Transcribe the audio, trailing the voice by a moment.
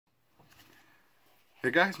Hey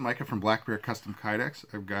guys, Micah from Black Bear Custom Kydex.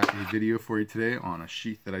 I've got a video for you today on a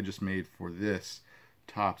sheath that I just made for this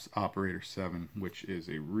Tops Operator 7, which is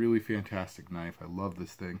a really fantastic knife. I love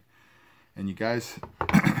this thing. And you guys,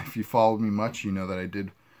 if you followed me much, you know that I did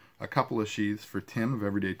a couple of sheaths for Tim of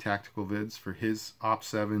Everyday Tactical Vids for his Op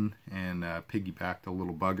 7 and piggybacked a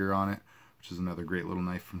little bugger on it, which is another great little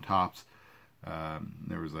knife from Tops.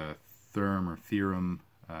 There was a Theorem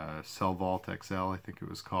Cell Vault XL, I think it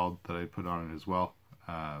was called, that I put on it as well.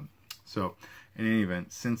 So in any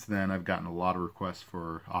event, since then I've gotten a lot of requests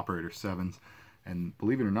for Operator 7s, and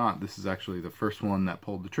believe it or not, this is actually the first one that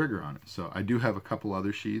pulled the trigger on it. So I do have a couple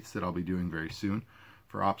other sheaths that I'll be doing very soon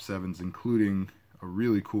for Op 7s, including a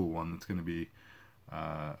really cool one that's going to be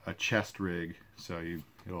a chest rig. So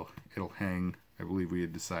it'll hang, I believe we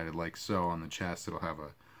had decided, like so on the chest. It'll have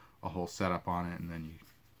a whole setup on it, and then you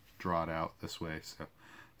draw it out this way. So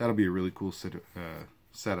that'll be a really cool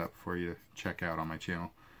setup for you to check out on my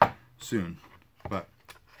channel soon. But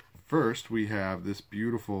first, we have this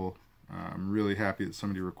beautiful, I'm really happy that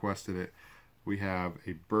somebody requested it. We have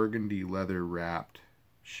a burgundy leather wrapped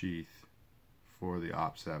sheath for the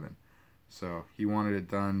Op 7. So he wanted it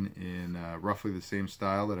done in roughly the same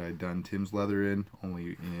style that I had done Tim's leather in,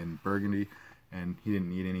 only in burgundy, and he didn't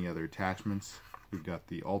need any other attachments. We've got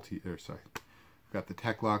the got the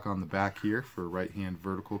tech lock on the back here for right hand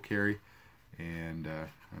vertical carry, and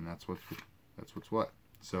that's what's what.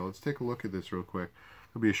 So let's take a look at this real quick.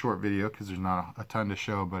 It'll be a short video because there's not a ton to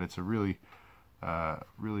show, but it's a really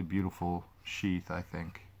beautiful sheath. I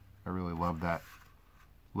think I really love that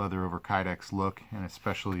leather over Kydex look, and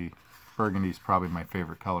especially burgundy is probably my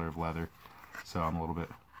favorite color of leather, so I'm a little bit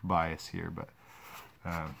biased here, but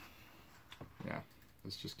yeah,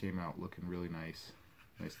 this just came out looking really nice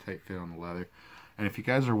tight fit on the leather. And if you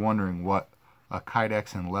guys are wondering what a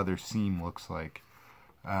Kydex and leather seam looks like,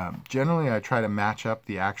 generally I try to match up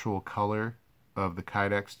the actual color of the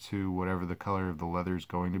Kydex to whatever the color of the leather is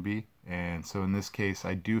going to be. And so in this case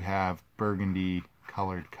I do have burgundy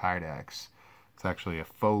colored Kydex. It's actually a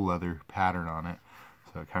faux leather pattern on it,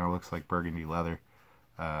 so it kind of looks like burgundy leather,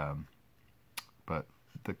 but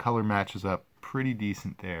the color matches up pretty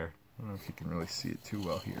decent there. I don't know if you can really see it too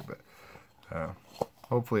well here, but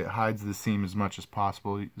hopefully it hides the seam as much as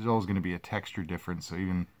possible. There's always going to be a texture difference, so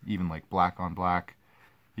even like black on black,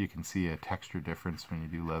 you can see a texture difference when you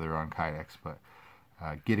do leather on Kydex, but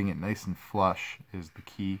getting it nice and flush is the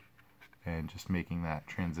key, and just making that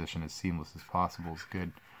transition as seamless as possible is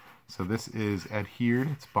good. So this is adhered,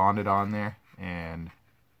 it's bonded on there, and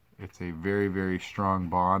it's a very strong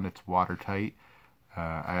bond. It's watertight.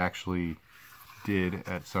 I actually did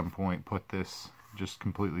at some point put this just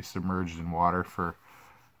completely submerged in water for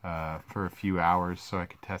a few hours so I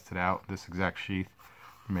could test it out, this exact sheath,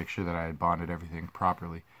 to make sure that I had bonded everything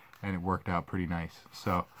properly, and it worked out pretty nice.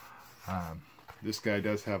 So this guy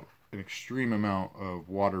does have an extreme amount of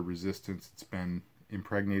water resistance. It's been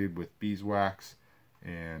impregnated with beeswax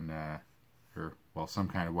and well, some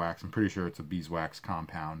kind of wax. I'm pretty sure it's a beeswax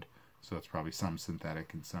compound, so it's probably some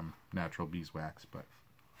synthetic and some natural beeswax, but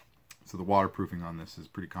so the waterproofing on this is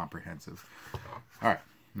pretty comprehensive. Alright,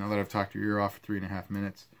 now that I've talked your ear off for 3.5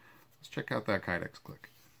 minutes, let's check out that Kydex click.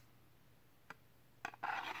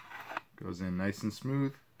 Goes in nice and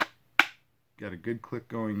smooth. Got a good click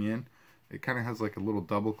going in. It kind of has like a little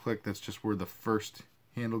double click. That's just where the first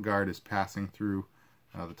handle guard is passing through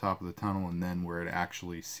the top of the tunnel, and then where it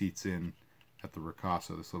actually seats in at the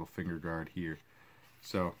ricasso, this little finger guard here.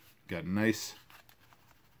 So got nice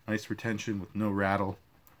retention with no rattle.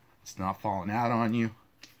 It's not falling out on you,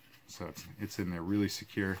 so it's in there really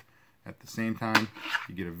secure. At the same time,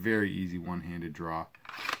 you get a very easy one-handed draw.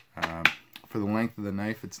 For the length of the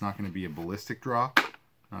knife, it's not going to be a ballistic draw,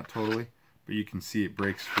 not totally, but you can see it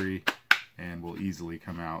breaks free and will easily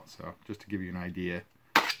come out. So just to give you an idea,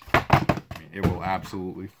 I mean, it will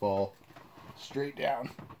absolutely fall straight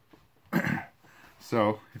down.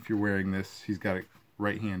 So if you're wearing this, he's got it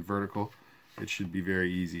right hand vertical. It should be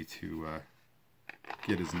very easy to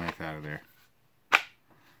get his knife out of there.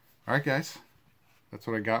 Alright guys, that's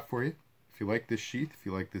what I got for you. If you like this sheath, if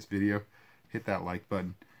you like this video, hit that like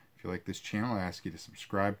button. If you like this channel, I ask you to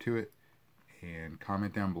subscribe to it and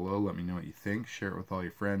comment down below. Let me know what you think. Share it with all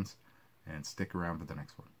your friends, and stick around for the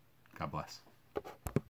next one. God bless.